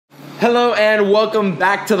Hello and welcome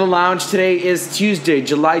back to the lounge. Today is Tuesday,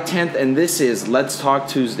 July 10th, and this is Let's Talk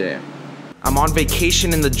Tuesday. I'm on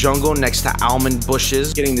vacation in the jungle next to almond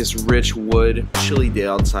bushes, getting this rich wood. Chilly day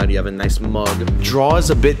outside, you have a nice mug. Draw is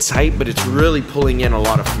a bit tight, but it's really pulling in a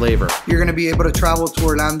lot of flavor. You're gonna be able to travel to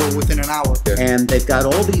Orlando within an hour. And they've got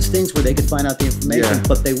all these things where they could find out the information,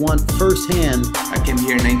 but they want firsthand. I came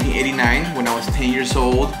here in 1989 when I was 10 years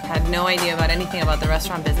old. Had no idea about anything about the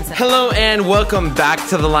restaurant business. Hello and welcome back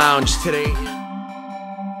to the lounge today.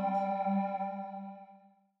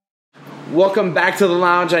 Welcome back to the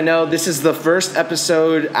lounge. I know this is the first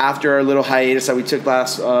episode after our little hiatus that we took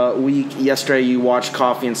last week. Yesterday you watched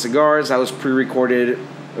Coffee and Cigars. That was pre-recorded.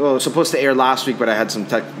 Well, it was supposed to air last week, but I had some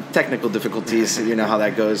technical difficulties. You know how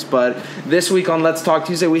that goes. But this week on Let's Talk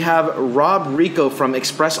Tuesday, we have Rico from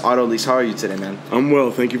Express Auto Lease. How are you today, man? I'm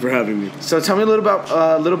well. Thank you for having me. So tell me a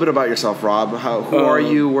little bit about yourself, Rob. Who are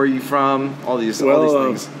you? Where are you from? All these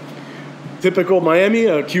things. Typical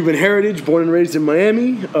Miami, Cuban heritage, born and raised in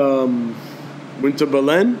Miami. Went to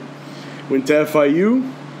Belen, went to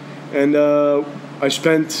FIU, and I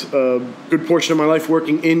spent a good portion of my life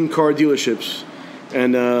working in car dealerships.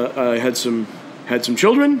 And I had some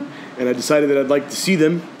children, and I decided that I'd like to see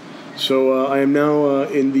them. So I am now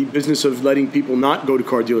in the business of letting people not go to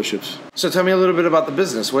car dealerships. So tell me a little bit about the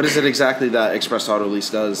business. What is it exactly that Express Auto Lease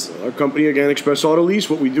does? Our company, again, Express Auto Lease,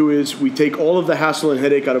 what we do is we take all of the hassle and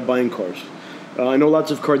headache out of buying cars. I know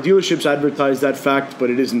lots of car dealerships advertise that fact, but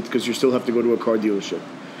it isn't because you still have to go to a car dealership.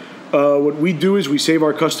 What we do is we save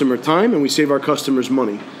our customer time and we save our customers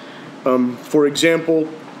money. For example,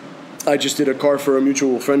 I just did a car for a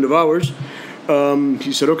mutual friend of ours.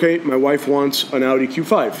 He said, okay, my wife wants an Audi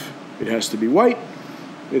Q5. It has to be white.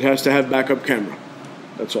 It has to have backup camera.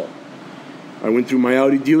 That's all. I went through my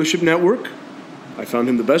Audi dealership network. I found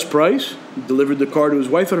him the best price, delivered the car to his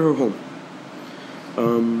wife at her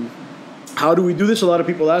home. How do we do this? A lot of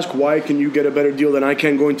people ask, why can you get a better deal than I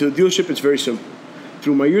can going to the dealership? It's very simple.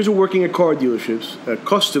 Through my years of working at car dealerships, a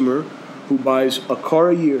customer who buys a car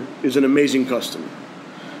a year is an amazing customer.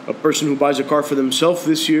 A person who buys a car for themselves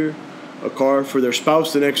this year, a car for their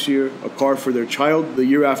spouse the next year, a car for their child the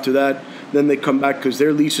year after that, then they come back because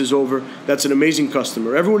their lease is over. That's an amazing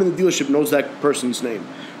customer. Everyone in the dealership knows that person's name,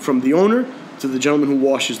 from the owner to the gentleman who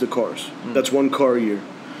washes the cars. That's one car a year.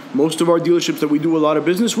 Most of our dealerships that we do a lot of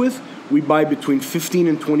business with, we buy between 15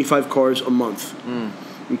 and 25 cars a month.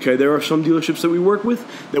 Okay, there are some dealerships that we work with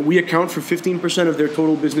that we account for 15% of their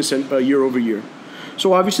total business year over year.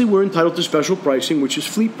 So obviously we're entitled to special pricing, which is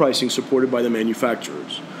fleet pricing supported by the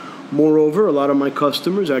manufacturers. Moreover, a lot of my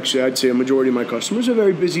customers, actually I'd say a majority of my customers, are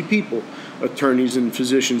very busy people, attorneys and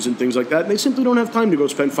physicians and things like that, and they simply don't have time to go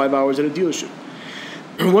spend 5 hours at a dealership.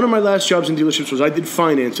 One of my last jobs in dealerships was I did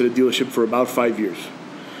finance at a dealership for about 5 years.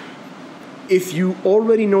 If you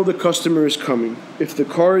already know the customer is coming, if the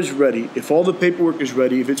car is ready, if all the paperwork is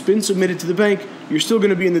ready, if it's been submitted to the bank, you're still going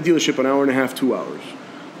to be in the dealership an hour and a half, 2 hours.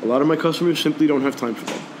 A lot of my customers simply don't have time for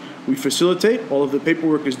that. We facilitate, all of the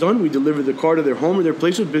paperwork is done, we deliver the car to their home or their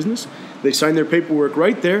place of business, they sign their paperwork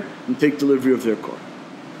right there and take delivery of their car.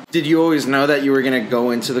 Did you always know that you were going to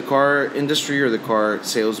go into the car industry or the car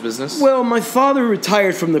sales business? Well, my father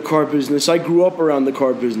retired from the car business. I grew up around the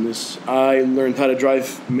car business. I learned how to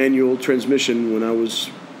drive manual transmission when I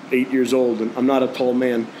was 8 years old, and I'm not a tall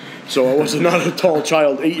man, so I was not a tall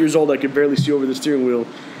child. 8 years old, I could barely see over the steering wheel.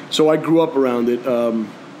 So I grew up around it.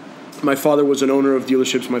 My father was an owner of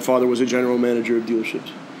dealerships. My father was a general manager of dealerships.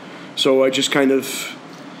 So I just kind of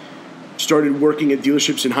started working at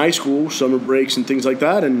dealerships in high school, summer breaks and things like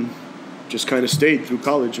that, and just kind of stayed through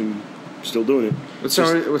college and still doing it.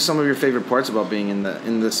 What's some of your favorite parts about being in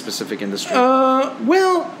the specific industry?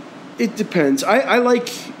 Well, it depends. I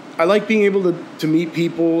like being able to meet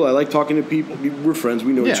people. I like talking to people. We're friends.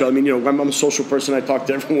 We know each other. I mean, I'm a social person. I talk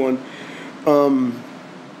to everyone.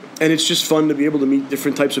 And it's just fun to be able to meet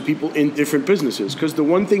different types of people in different businesses. Because the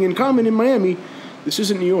one thing in common in Miami, this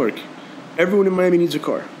isn't New York. Everyone in Miami needs a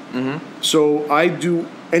car. So I do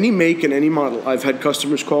any make and any model. I've had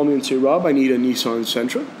customers call me and say, Rob, I need a Nissan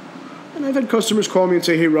Sentra. And I've had customers call me and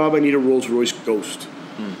say, hey, Rob, I need a Rolls-Royce Ghost.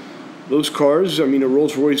 Those cars, I mean, a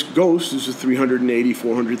Rolls-Royce Ghost is a $380,000,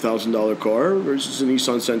 $400,000 car versus a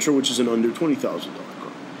Nissan Sentra, which is an under $20,000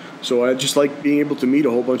 car. So I just like being able to meet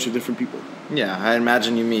a whole bunch of different people. Yeah, I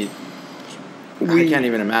imagine you meet. I can't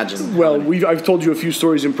even imagine. Well, I've told you a few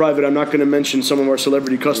stories in private. I'm not going to mention some of our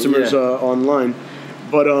celebrity customers online.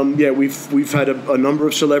 But we've had a number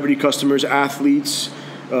of celebrity customers, athletes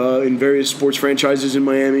in various sports franchises in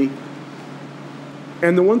Miami.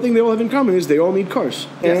 And the one thing they all have in common is they all need cars.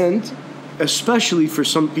 Yes. And especially for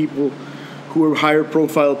some people who are higher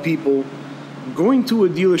profile people, going to a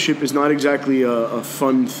dealership is not exactly a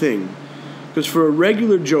fun thing. Because for a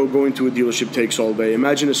regular Joe, going to a dealership takes all day.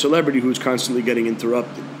 Imagine a celebrity who's constantly getting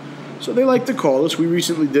interrupted. So they like to call us. We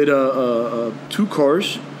recently did 2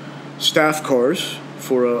 cars, staff cars,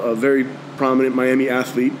 for a very prominent Miami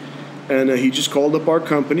athlete. And he just called up our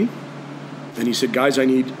company. And he said, guys, I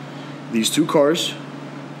need these 2 cars.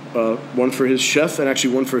 One for his chef and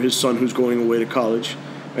actually one for his son who's going away to college.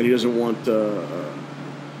 And he doesn't want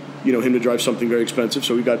him to drive something very expensive.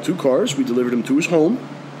 So we got 2 cars. We delivered him to his home.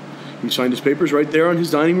 He signed his papers right there on his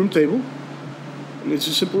dining room table. And it's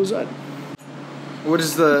as simple as that. What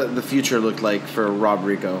does the future look like for Rob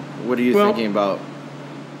Rico? What are you thinking about?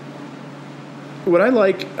 What I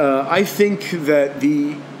like, I think that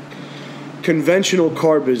the conventional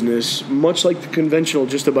car business, much like the conventional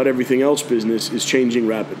just about everything else business, is changing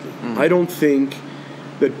rapidly. I don't think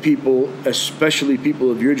that people, especially people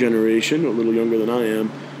of your generation, a little younger than I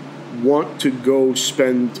am, want to go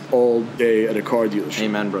spend all day at a car dealership.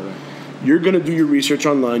 Amen, brother. You're going to do your research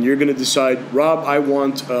online. You're going to decide, Rob, I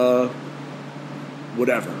want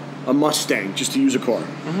whatever, a Mustang, just to use a car.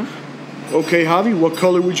 Okay, Javi, what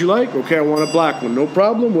color would you like? Okay, I want a black one. No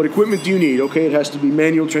problem. What equipment do you need? Okay, it has to be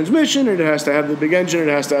manual transmission, and it has to have the big engine, and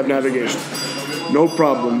it has to have navigation. No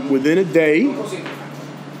problem. Within a day,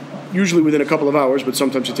 usually within a couple of hours, but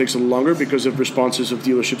sometimes it takes a little longer because of responses of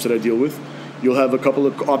dealerships that I deal with, you'll have a couple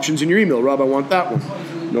of options in your email. Rob, I want that one.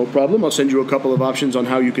 No problem. I'll send you a couple of options on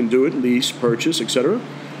how you can do it, lease, purchase, etc.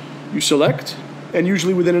 You select, and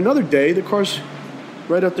usually within another day, the car's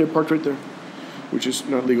right out there, parked right there, which is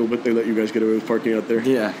not legal, but they let you guys get away with parking out there.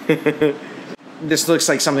 Yeah. This looks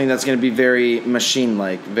like something that's going to be very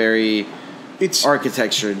machine-like, very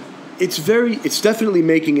architectured. It's definitely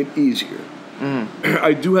making it easier.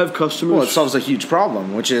 I do have customers. Well, it solves a huge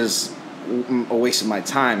problem, which is a waste of my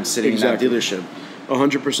time sitting in that dealership.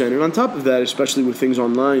 100%. And on top of that, especially with things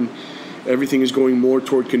online, everything is going more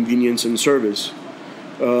toward convenience and service.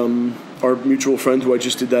 Our mutual friend who I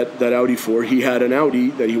just did that Audi for, he had an Audi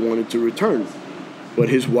that he wanted to return. But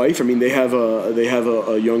his wife, I mean, they have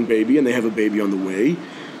a young baby and they have a baby on the way.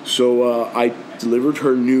 So I delivered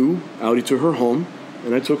her new Audi to her home,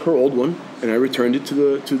 and I took her old one and I returned it to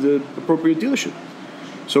the appropriate dealership.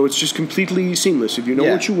 So it's just completely seamless. If you know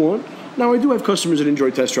what you want. Now, I do have customers that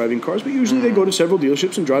enjoy test driving cars, but usually they go to several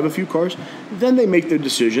dealerships and drive a few cars. Then they make their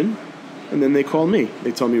decision, and then they call me.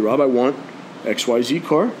 They tell me, Rob, I want XYZ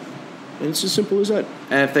car, and it's as simple as that.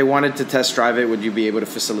 And if they wanted to test drive it, would you be able to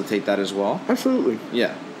facilitate that as well? Absolutely.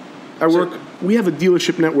 Yeah. We have a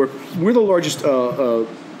dealership network. We're the largest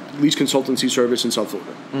lease consultancy service in South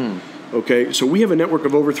Florida. Okay, so we have a network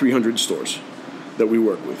of over 300 stores that we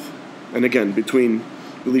work with. And again, between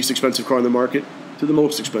the least expensive car on the market to the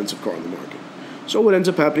most expensive car on the market. So what ends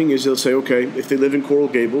up happening is they'll say, okay, if they live in Coral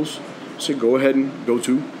Gables, say go ahead and go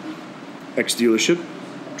to X dealership,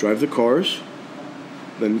 drive the cars.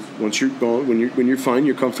 Then once you're gone, when you're fine,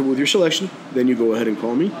 you're comfortable with your selection, then you go ahead and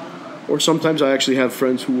call me. Or sometimes I actually have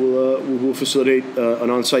friends who will facilitate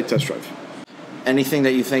an on-site test drive. Anything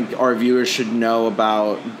that you think our viewers should know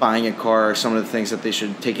about buying a car, or some of the things that they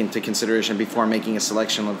should take into consideration before making a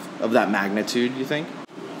selection of that magnitude, you think?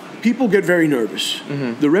 People get very nervous.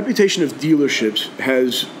 The reputation of dealerships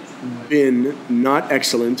has been not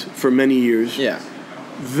excellent for many years. Yeah.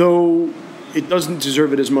 Though it doesn't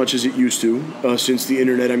deserve it as much as it used to since the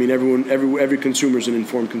internet. I mean, every consumer is an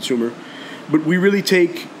informed consumer. But we really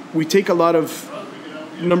take a lot of.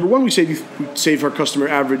 Number one, we save our customer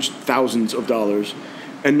average thousands of dollars,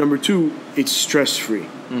 and number two, it's stress free.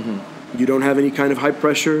 You don't have any kind of high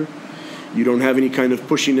pressure. You don't have any kind of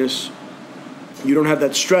pushiness. You don't have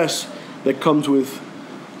that stress that comes with,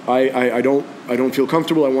 I don't feel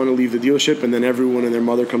comfortable, I want to leave the dealership, and then everyone and their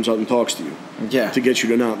mother comes out and talks to you to get you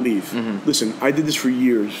to not leave. Listen, I did this for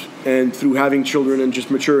years, and through having children and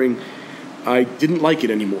just maturing, I didn't like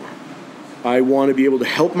it anymore. I want to be able to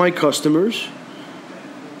help my customers.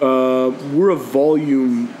 We're a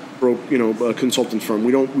volume a consultant firm.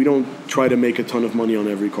 We don't try to make a ton of money on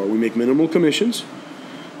every car. We make minimal commissions,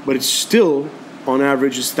 but it's still, on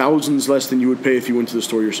average, is thousands less than you would pay if you went to the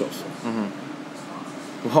store yourself.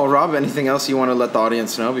 Well, Rob, anything else you want to let the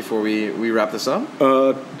audience know before we wrap this up?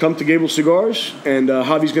 Come to Gables Cigars, and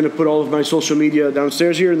Javi's going to put all of my social media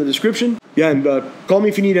downstairs here in the description. Yeah, and call me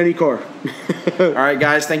if you need any car. All right,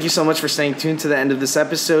 guys, thank you so much for staying tuned to the end of this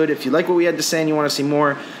episode. If you like what we had to say and you want to see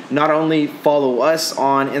more, not only follow us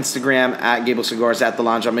on Instagram at Gables Cigars at The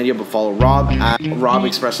Lounge on Media, but follow Rob at Rob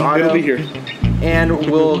Express Auto. It'll be here. And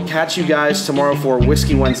we'll catch you guys tomorrow for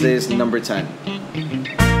Whiskey Wednesdays number 10.